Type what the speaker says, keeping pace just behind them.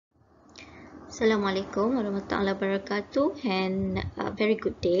Assalamualaikum warahmatullahi wabarakatuh and a very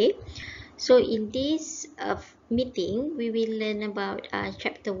good day. So in this meeting, we will learn about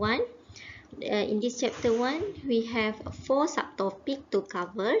chapter 1. In this chapter 1, we have 4 subtopic to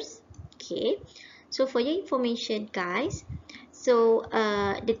cover. Okay, so for your information guys, so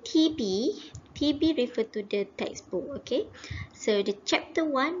the TB refer to the textbook. Okay, so the chapter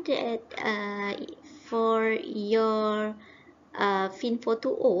 1 that for your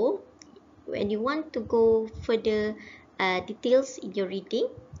FIN420, when you want to go further details in your reading,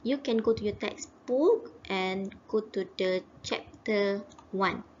 you can go to your textbook and go to the chapter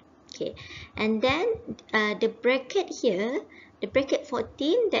 1. Okay, and then the bracket here, the bracket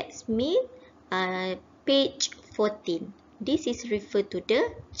 14, that's mean page 14. This is referred to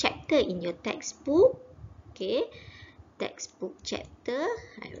the chapter in your textbook. Okay, textbook chapter,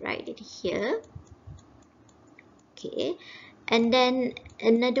 I write it here. Okay, and then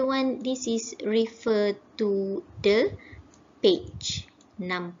another one, this is referred to the page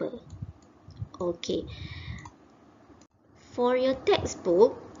number. Okay, for your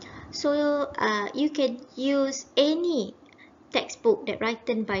textbook, so you can use any textbook that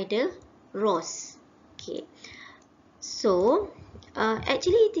written by the Ross. Okay, so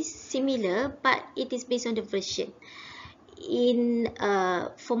actually it is similar, but it is based on the version. In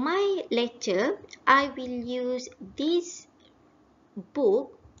for my lecture, I will use this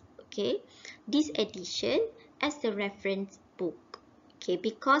book, okay, this edition as the reference book, okay,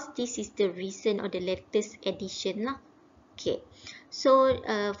 because this is the recent or the latest edition lah. Okay, so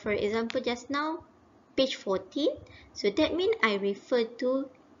for example just now page 14, so that means I refer to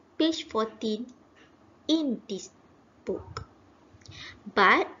page 14 in this book.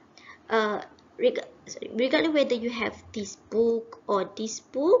 But regardless whether you have this book or this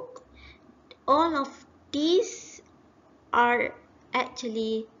book, all of these are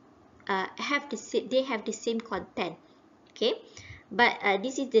actually they have the same content. Okay, but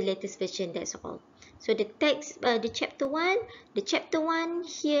this is the latest version, that's all. So the text, the chapter 1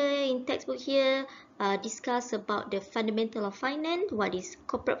 here in textbook here discuss about the fundamental of finance, what is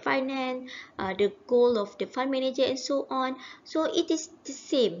corporate finance, the goal of the fund manager, and so on. So it is the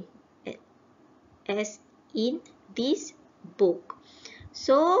same as in this book.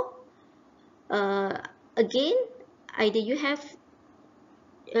 So again, either you have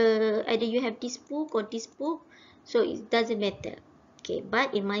this book or this book, so it doesn't matter. Okay,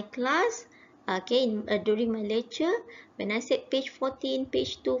 but in my class, okay, during my lecture, when I said page 14,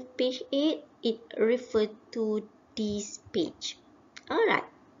 page 2, page 8, it referred to this page. Alright,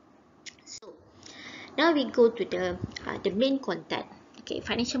 so now we go to the main content. Okay,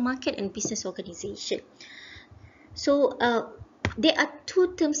 financial market and business organization. So there are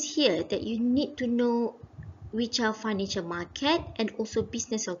two terms here that you need to know, which are financial market and also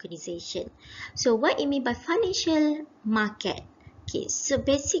business organization. So what I mean by financial market? Okay, so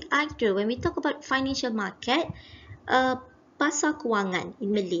basic idea when we talk about financial market, pasar kewangan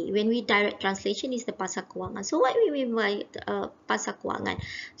in Malay, when we direct translation is the pasar kewangan. So what we mean by pasar kewangan?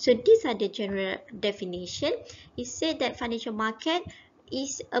 So these are the general definition. It said that financial market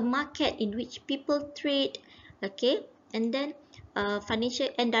is a market in which people trade, okay, and then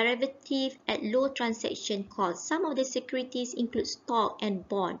financial and derivative at low transaction cost. Some of the securities include stock and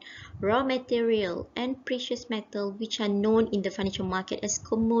bond, raw material and precious metal, which are known in the financial market as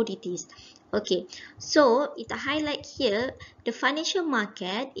commodities. Okay, so it highlight here the financial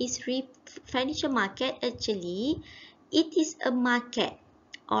market is financial market actually it is a market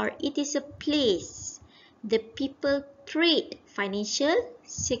or it is a place the people trade financial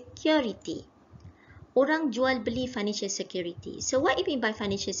security. Orang jual beli financial security. So what I mean by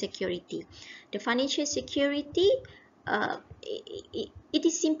financial security? The financial security, it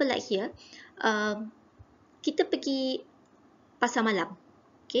is simple like here. Kita pergi pasar malam,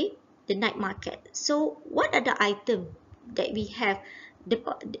 okay, the night market. So what are the item that we have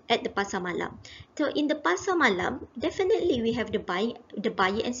at the pasar malam? So in the pasar malam, definitely we have the buyer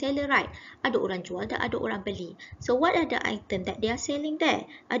and seller, right? Ada orang jual dan ada orang beli. So what are the item that they are selling there?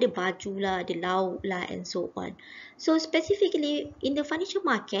 Ada baju lah, ada lauk lah, and so on. So specifically in the financial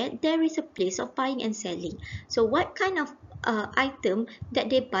market, there is a place of buying and selling. So what kind of item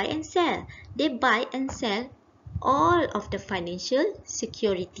that they buy and sell? They buy and sell all of the financial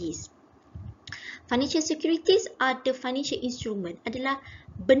securities. Financial securities are the financial instrument, adalah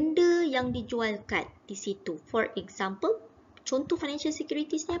benda yang dijualkan di situ. For example, contoh financial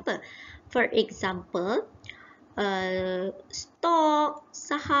securities ni apa? For example, stock,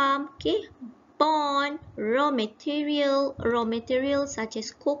 saham, okay, bond, raw material such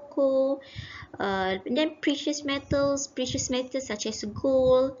as cocoa, then precious metals such as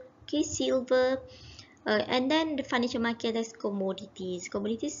gold, okay, silver, and then the financial market has commodities.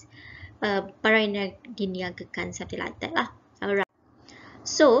 Commodities, barang yang diniagakan, something like that lah. Alright.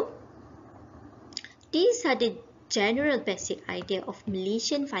 So, these are the general basic idea of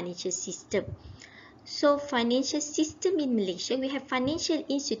Malaysian financial system. So, financial system in Malaysia, we have financial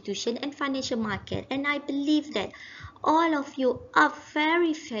institution and financial market, and I believe that all of you are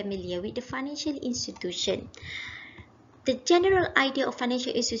very familiar with the financial institution. The general idea of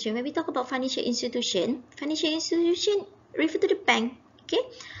financial institution, when we talk about financial institution refer to the bank, okay?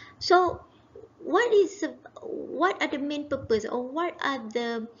 So, what are the main purpose, or what are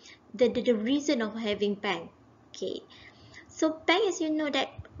the reason of having bank? Okay, so bank, as you know that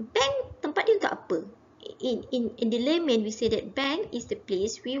bank tempat dia untuk apa? In the layman, we say that bank is the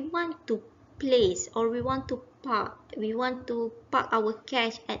place we want to place, or we want to park our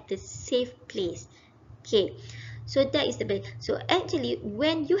cash at the safe place. Okay, so that is the bank. So actually,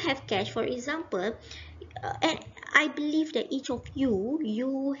 when you have cash, for example, and I believe that each of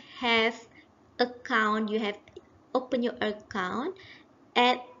you have account, you have open your account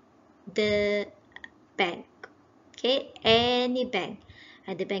at the bank, okay, any bank,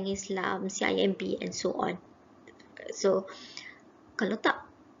 the Bank Islam, CIMB, and so on. So kalau tak,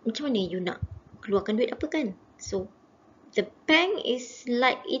 macam mana you nak keluarkan duit apa kan? So the bank is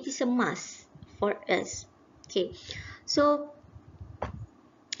like, it is a must for us. Okay, so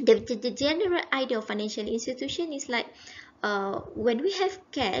the general idea of financial institution is like, when we have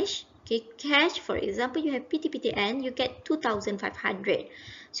cash, okay, cash, for example, you have PTPTN, you get 2,500.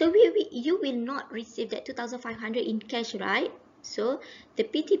 So you will not receive that 2,500 in cash, right? So the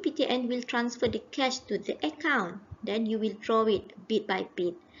PTPTN will transfer the cash to the account, then you will draw it bit by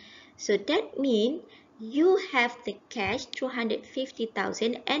bit. So that means you have the cash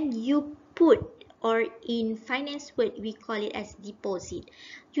 250,000 and you put, or in finance word we call it as deposit.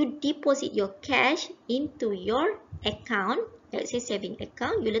 You deposit your cash into your account, let's say saving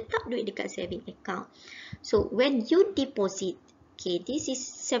account, you letak duit dekat saving account. So when you deposit, okay, this is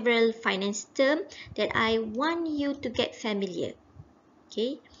several finance term that I want you to get familiar.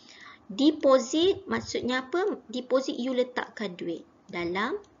 Okay, deposit maksudnya apa? Deposit, you letakkan duit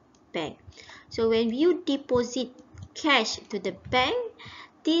dalam bank. So when you deposit cash to the bank,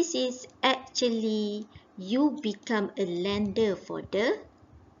 this is actually you become a lender for the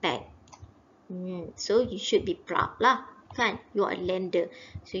bank. So you should be proud lah, kan? You are a lender.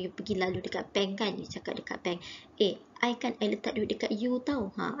 So you pergi lalu dekat bank kan, you cakap dekat bank, I letak duit dekat you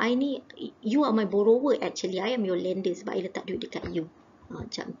tau. You are my borrower actually. I am your lender sebab I letak duit dekat you.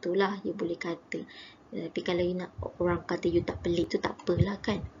 Macam tu lah you boleh kata. Tapi kalau you nak orang kata you tak pelik tu tak apalah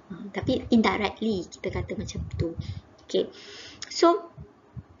kan. Tapi indirectly kita kata macam tu. Okay. So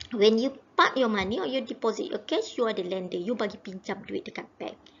when you park your money or you deposit your cash, you are the lender. You bagi pinjam duit dekat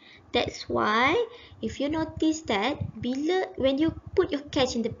bank. That's why if you notice that when you put your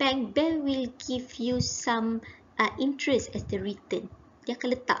cash in the bank will give you some interest as the return. Dia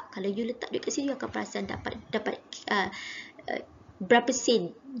akan letak. Kalau you letak duit kat situ, you akan perasan dapat berapa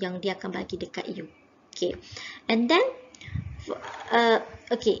sen yang dia akan bagi dekat you. Okay. And then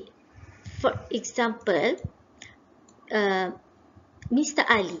okay, for example, Mr.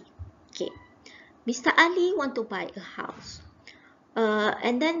 Ali. Okay, Mr. Ali want to buy a house.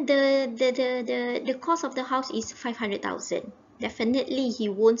 And then the cost of the house is 500,000. Definitely he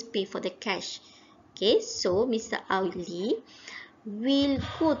won't pay for the cash. Okay, so Mr. Ali will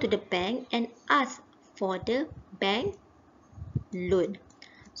go to the bank and ask for the bank loan.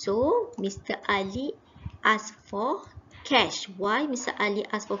 So Mr. Ali ask for cash. Why Mr. Ali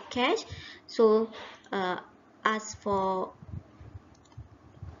ask for cash? So ask for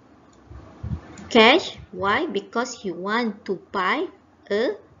cash. Why? Because he want to buy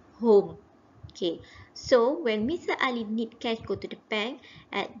a home. Okay, so when Mr. Ali need cash, go to the bank.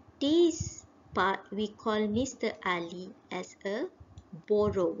 At this part, we call Mr. Ali as a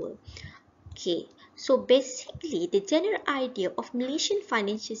borrower. Okay, so basically the general idea of Malaysian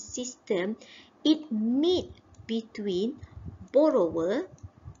financial system, it meet between borrower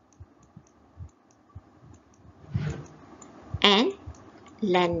and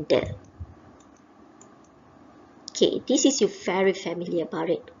lender. Okay, this is you very familiar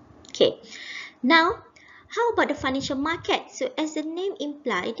about it. Okay, now how about the financial market? So as the name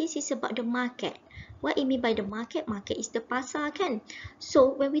implies, this is about the market. What it mean by the market? Market is the pasar kan?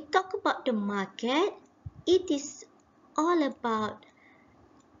 So when we talk about the market, it is all about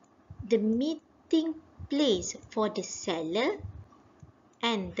the meeting place for the seller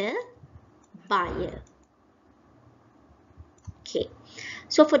and the buyer. Okay,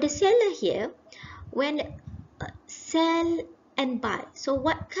 so for the seller here, when sell and buy. So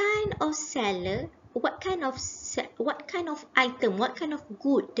what kind of seller, what kind of item, what kind of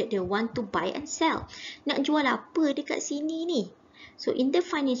good that they want to buy and sell? Nak jual apa dekat sini ni? So in the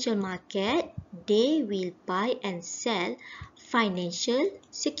financial market, they will buy and sell financial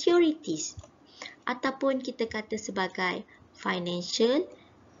securities. Ataupun kita kata sebagai financial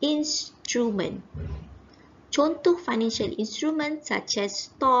instrument. Contoh financial instrument such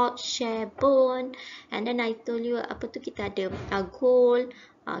as stock, share, bond, and then I told you apa tu, kita ada gold,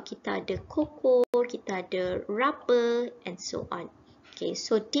 kita ada cocoa, kita ada rubber, and so on. Okay,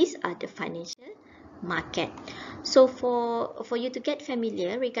 so these are the financial market. So for you to get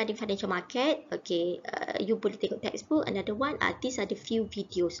familiar regarding financial market, okay, you boleh tengok textbook. Another one, these are the few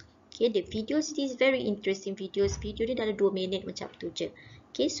videos. Okay, the videos, these very interesting videos. Video ni dalam 2 minit macam tu je.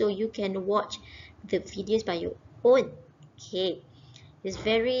 Okay, so you can watch the videos by your own. Okay, it's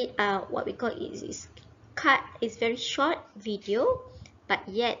very what we call is cut. It's very short video, but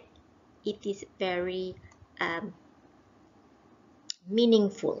yet it is very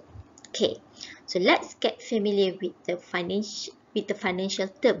meaningful. Okay, so let's get familiar with the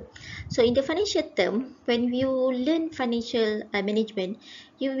financial term. So in the financial term, when you learn financial management,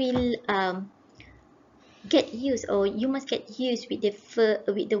 you will get used, or you must get used with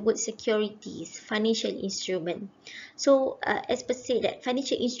the word securities, financial instrument. So as per say that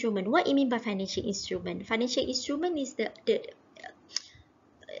financial instrument, what you mean by financial instrument? Financial instrument is the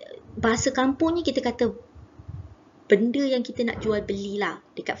bahasa kampungnya kita kata benda yang kita nak jual beli lah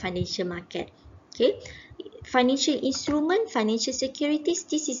dekat financial market. Okay, financial instrument, financial securities,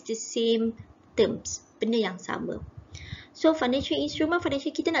 this is the same terms, benda yang sama. So financial instrument,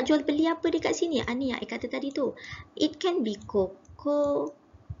 kita nak jual beli apa dekat sini? Ni yang I kata tadi tu. It can be cocoa.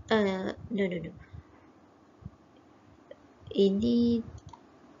 No. Ini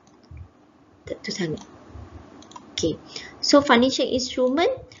tak tu sangat. Okay. So financial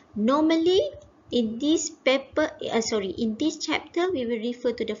instrument, normally in this paper, in this chapter, we will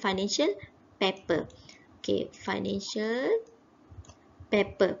refer to the financial paper. Okay, financial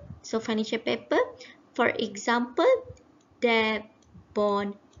paper. So financial paper, for example, debt,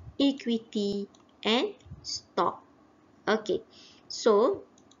 bond, equity, and stock. Okay, so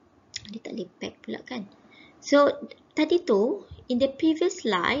dia tak boleh back pula kan. So tadi tu, in the previous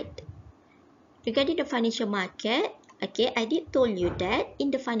slide, regarding the financial market, okay, I did told you that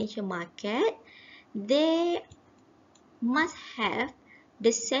in the financial market, they must have the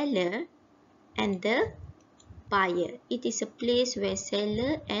seller and the buyer. It is a place where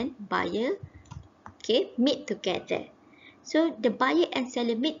seller and buyer, okay, meet together. So the buyer and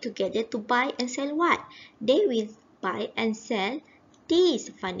seller meet together to buy and sell what? They will buy and sell these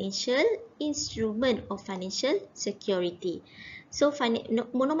financial instrument or financial security. So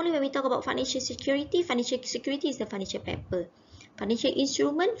normally when we talk about financial security is the financial paper. Financial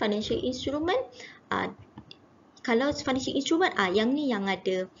instrument, kalau financial instrument, yang ni yang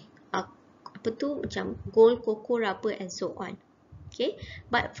ada apa tu, macam gold, cocoa, rubber, and so on. Okay,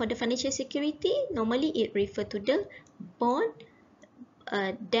 but for the financial security, normally it refer to the bond,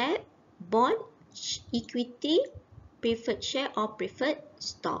 debt, bond, equity, preferred share, or preferred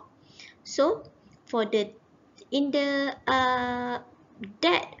stock. So for in the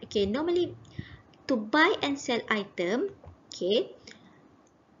debt, okay, normally to buy and sell item, okay,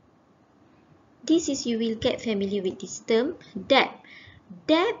 this is, you will get familiar with this term, debt,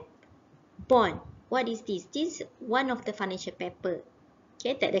 bond. What is this? This is one of the financial paper,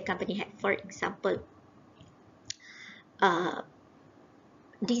 okay, that the company had. For example,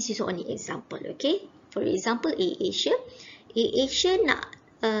 this is only example, okay. For example, AirAsia nak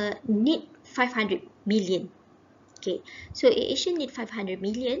need 500 million. Okay, so AirAsia need 500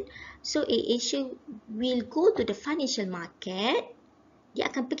 million. So AirAsia will go to the financial market.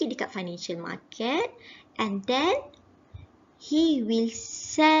 Dia akan pergi dekat financial market, and then he will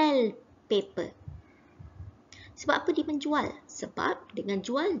sell paper. Sebab apa dia menjual? Sebab dengan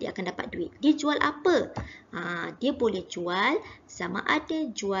jual dia akan dapat duit. Dia jual apa? Dia boleh jual sama ada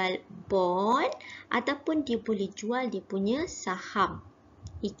jual bond ataupun dia boleh jual dia punya saham,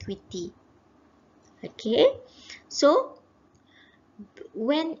 equity. Okay, so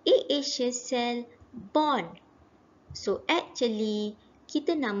when AirAsia sell bond, so actually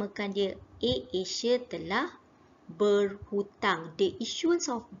kita namakan dia AirAsia telah berhutang. The issuance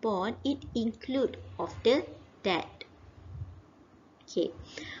of bond, it include of the debt. Okay,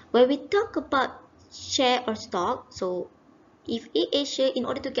 when we talk about share or stock, so if AirAsia, in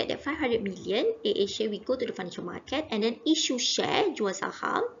order to get that 500 million, AirAsia we go to the financial market and then issue share, jual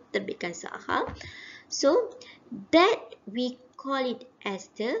saham, terbitkan saham. So that we call it as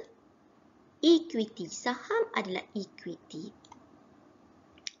the equity. Saham adalah equity.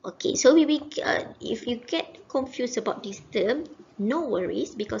 Okay, so if you get confused about this term, no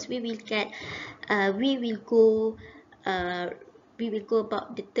worries, because we will go, uh, we will go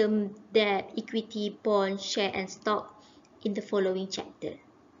about the term debt, equity, bond, share, and stock in the following chapter.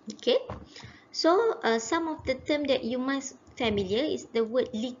 Okay, so some of the term that you must familiar is the word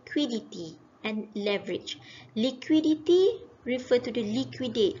liquidity and leverage. Liquidity refer to the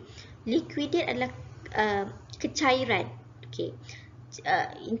liquidate. Liquidate adalah kecairan. Okay.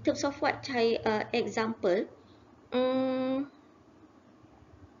 In terms of what example, um,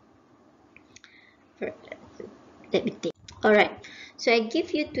 let me think. Alright, so I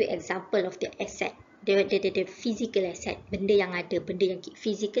give you two example of the asset, the physical asset, benda yang ada, benda yang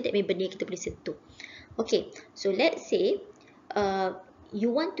physical, that means benda yang kita boleh sentuh. Okay, so let's say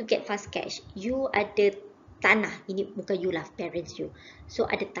you want to get fast cash, you ada tanah, ini bukan you lah, parents you. So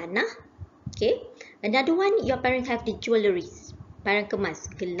ada tanah, okay. Another one, your parents have the jewelleries, barang kemas,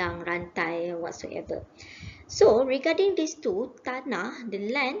 gelang, rantai, whatsoever. So, regarding these two, tanah, the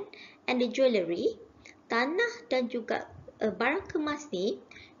land and the jewellery, tanah dan juga barang kemas ni,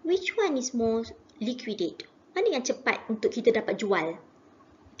 which one is more liquidate? Mana yang cepat untuk kita dapat jual?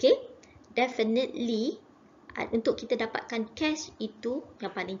 Okay, definitely untuk kita dapatkan cash itu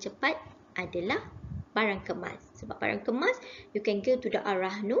yang paling cepat adalah barang kemas. Sebab barang kemas, you can go to the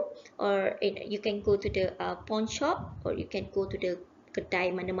Arahnu, or you can go to the pawn shop, or you can go to the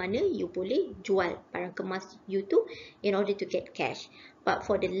kedai mana-mana, you boleh jual barang kemas you tu in order to get cash. But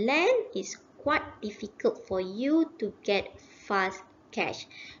for the land, it's quite difficult for you to get fast cash.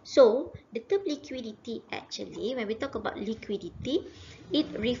 So, the term liquidity actually, when we talk about liquidity, it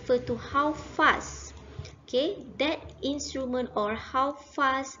refers to how fast, okay, that instrument or how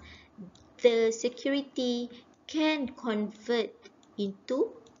fast the security can convert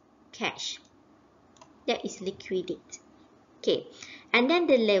into cash. That is liquidate. Okay, and then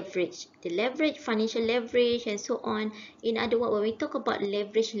the leverage, financial leverage and so on. In other words, when we talk about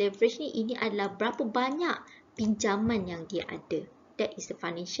leverage ni, ini adalah berapa banyak pinjaman yang dia ada. That is the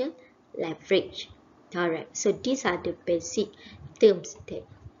financial leverage. Alright, so these are the basic terms that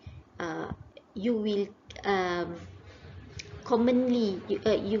you will commonly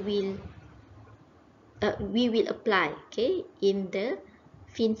we will apply, okay, in the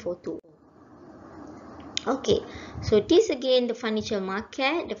FIN420. Okay, so this again the financial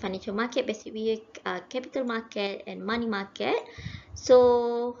market. The financial market basically capital market and money market.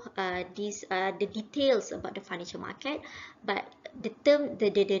 So these are the details about the financial market. But the term,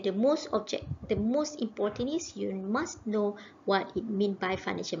 the most important is you must know what it means by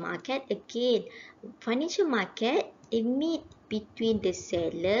financial market. Again, financial market, it meet between the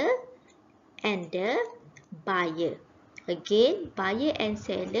seller and the buyer. Again, buyer and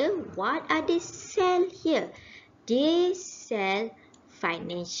seller, what are they sell here? They sell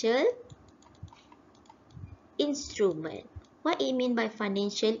financial instrument. What it mean by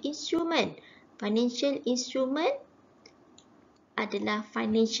financial instrument? Financial instrument adalah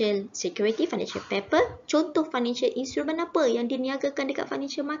financial security, financial paper. Contoh financial instrument apa yang diniagakan dekat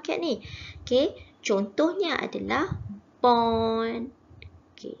financial market ni? Okay, contohnya adalah bond.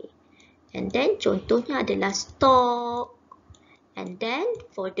 Okay. And then contohnya adalah stock. And then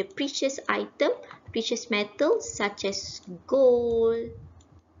for the precious item, precious metal such as gold.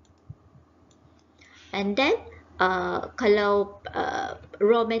 And then kalau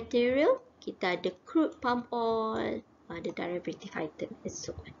raw material, kita ada crude palm oil, the derivative item and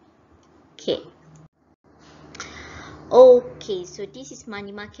so on. Okay. Okay, so this is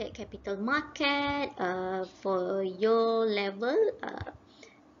money market, capital market. For your level,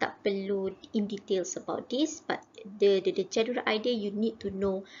 tak perlu in details about this, but the general idea, you need to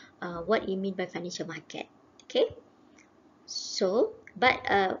know what it mean by financial market. Okay, so but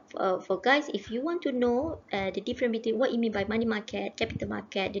for guys, if you want to know the difference between what it mean by money market, capital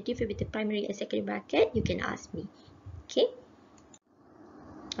market, the difference between primary and secondary market, you can ask me. Okay,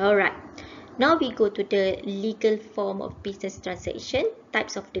 alright, now we go to the legal form of business transaction,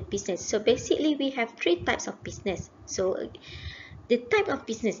 types of the business. So basically we have three types of business. So the type of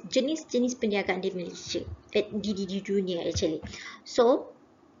business, jenis-jenis perniagaan di Malaysia, di dunia actually. So,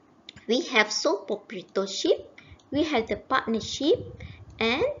 we have sole proprietorship, we have the partnership,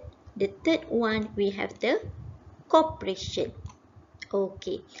 and the third one, we have the corporation.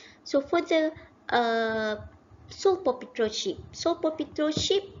 Okay, so for the sole proprietorship,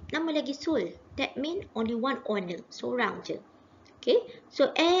 nama lagi sole, that means only one owner, seorang je. Okay,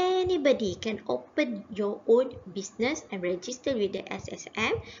 so anybody can open your own business and register with the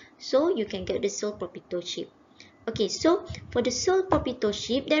SSM, so you can get the sole proprietorship. Okay, so for the sole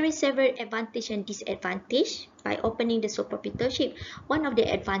proprietorship, there is several advantage and disadvantage by opening the sole proprietorship. One of the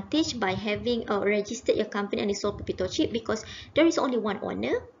advantage by having registered your company under sole proprietorship, because there is only one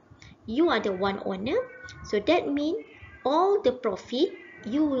owner. You are the one owner, so that means all the profit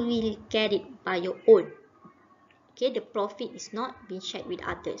you will get it by your own. Okay, the profit is not being shared with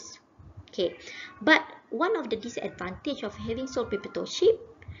others. Okay, but one of the disadvantage of having sole proprietorship,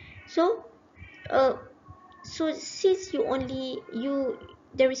 so uh, so since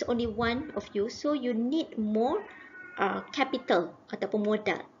there is only one of you, so you need more capital ataupun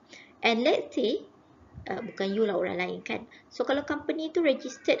modal. And let's say bukan you lah, orang lain kan. So kalau company tu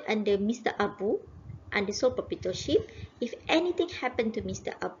registered under Mr. Abu, under sole proprietorship, if anything happen to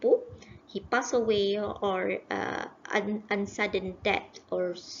Mr. Abu, he pass away or unsudden death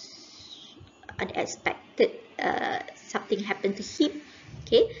or unexpected something happen to him,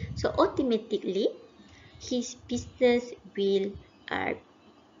 okay, so automatically his business will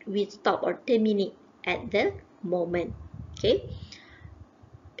stop or terminate at the moment. Okay,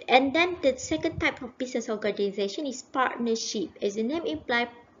 and then the second type of business organization is partnership. As the name implies,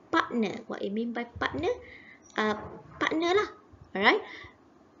 partner. What I mean by partner? Partner lah. Alright.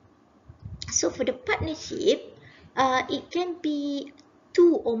 So for the partnership, it can be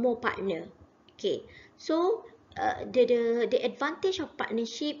 2 or more partner. Okay. So the advantage of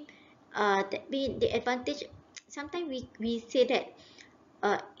partnership, that mean the advantage. Sometimes we say that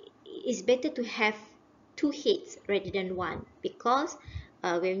it's better to have 2 heads rather than one, because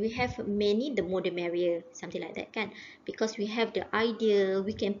when we have many, the more the merrier, something like that kan, because we have the idea,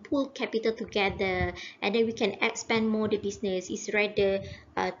 we can pull capital together and then we can expand more the business. It's rather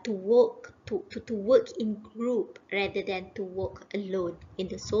to work in group rather than to work alone in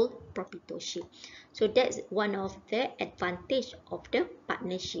the sole proprietorship. So that's one of the advantage of the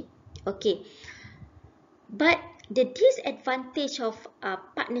partnership. Okay, but the disadvantage of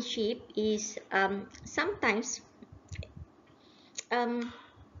partnership is sometimes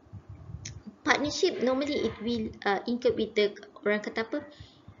partnership normally it will incur with the, orang kata apa,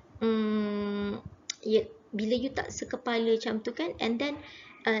 ya, bila you tak sekepala macam tu kan, and then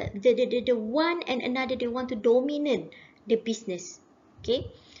the one and another, they want to dominate the business.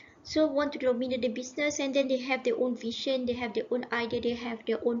 Okay, so want to dominate the business, and then they have their own vision, they have their own idea, they have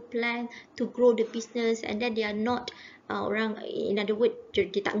their own plan to grow the business, and then they are not orang, in other words,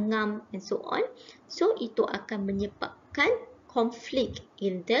 dia tak ngam and so on. So itu akan menyebabkan conflict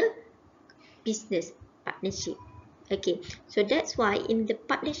in the business partnership. Okay, so that's why in the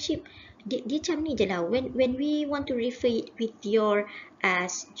partnership, dia macam ni je lah, when we want to refer it with your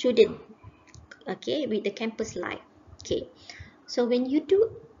student, okay, with the campus life. Okay, so when you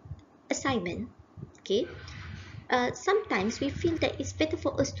do assignment, okay, sometimes we feel that it's better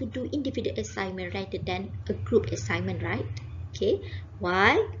for us to do individual assignment rather than a group assignment, right? Okay,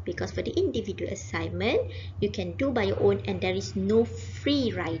 why? Because for the individual assignment, you can do by your own and there is no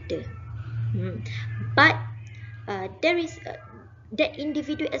free rider. But there is that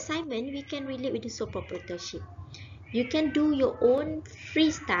individual assignment, we can relate with the sole proprietorship. You can do your own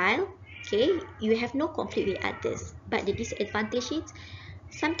freestyle, okay, you have no conflict with others. But the disadvantage is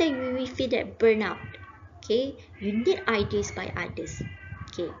sometimes we will feel that burnout. Okay, you need ideas by others.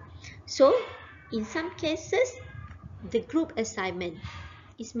 Okay, so in some cases, the group assignment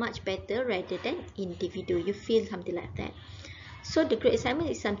is much better rather than individual. You feel something like that. So the group assignment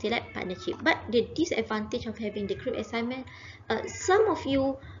is something like partnership. But the disadvantage of having the group assignment, some of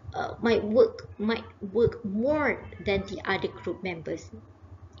you might work more than the other group members.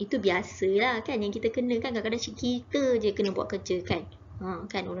 Itu biasalah kan, yang kita kena kan, kadang-kadang kita je kena buat kerja kan.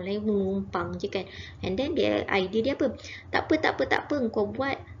 Kan orang lain menumpang je kan. And then dia idea dia apa? Tak apa kau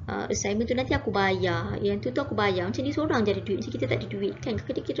buat assignment tu, nanti aku bayar. Yang tu aku bayar. Macam ni seorang je ada duit, macam kita tak ada duit kan.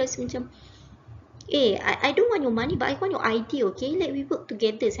 Kadang-kadang kita rasa macam I don't want your money, but I want your idea, okay? Let we work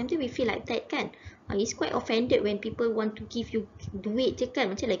together. Sometimes we feel like that kan. It's quite offended when people want to give you duit je kan.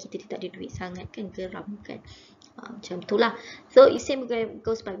 Macam lah kita tak ada duit sangat kan, geram kan. Macam tu lah. So, it same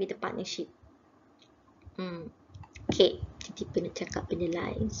goes by with the partnership. Okay, tiba-tiba nak cakap benda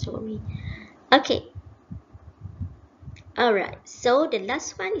lain, sorry. Okay. Alright, so the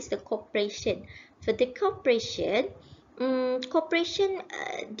last one is the corporation. For the corporation,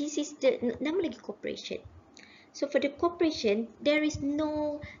 this is the nama lagi corporation. So for the corporation, there is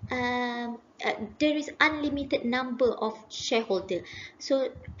no there is unlimited number of shareholder.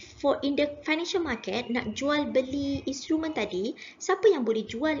 So for in the financial market, nak jual beli instrumen tadi, siapa yang boleh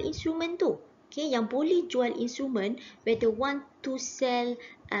jual instrumen tu? Okay, yang boleh jual instrumen, whether want to sell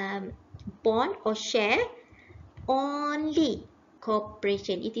bond or share, only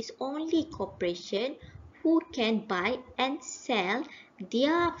corporation. It is only corporation who can buy and sell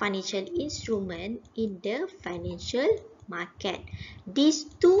their financial instrument in the financial market.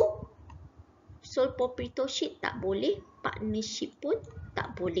 These two, sole proprietorship tak boleh, partnership pun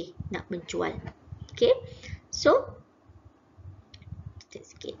tak boleh nak menjual. Okay, so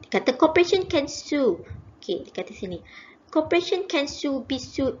sikit. Kata corporation can sue. Okay, dia kata sini. Corporation can sue, be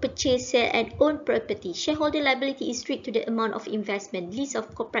sued, purchase, sell and own property. Shareholder liability is strict to the amount of investment. List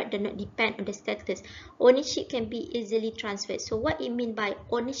of corporate do not depend on the status. Ownership can be easily transferred. So what it mean by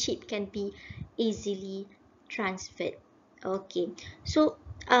ownership can be easily transferred? Okay. So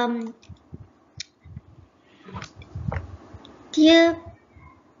dia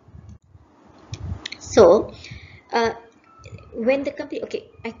so when the company,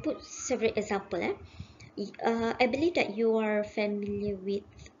 okay, I put several example. I believe that you are familiar with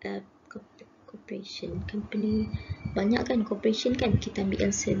corporation, company. Banyak kan corporation kan, kita ambil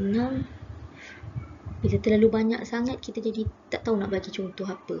yang senang. Bila terlalu banyak sangat, kita jadi tak tahu nak bagi contoh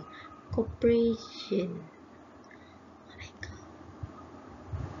apa. Corporation. Oh my God.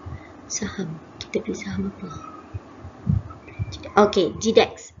 Saham. Kita beli saham apa? Okay,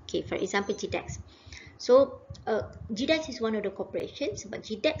 GDEX. Okay, for example, GDEX. So, GDEX is one of the corporations. Sebab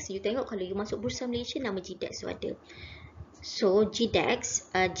GDEX, you tengok kalau you masuk Bursa Malaysia, nama GDEX tu ada. So, GDEX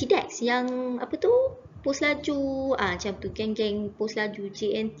yang apa tu? Pos laju. Macam tu, geng-geng pos laju,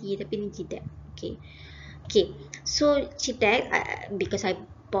 JNT, tapi ni GDEX. Okay. Okay. So, GDEX, because I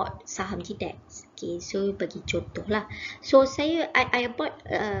bought saham GDEX. Okay, so bagi contoh lah. So, I bought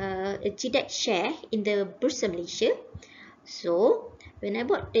a GDEX share in the Bursa Malaysia. So, when I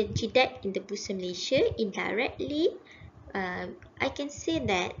bought the GDEX in the Bursa Malaysia, indirectly, I can say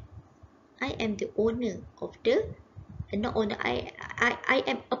that I am the owner of the, not owner, I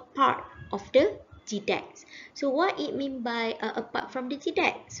am a part of the GDEX. So, what it mean by apart from the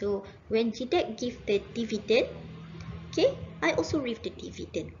GDEX? So, when GDEX give the dividend, okay, I also reap the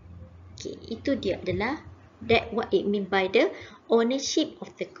dividend. Okay, itu dia adalah that what it mean by the ownership of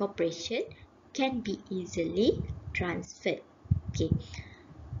the corporation can be easily transferred. Okay,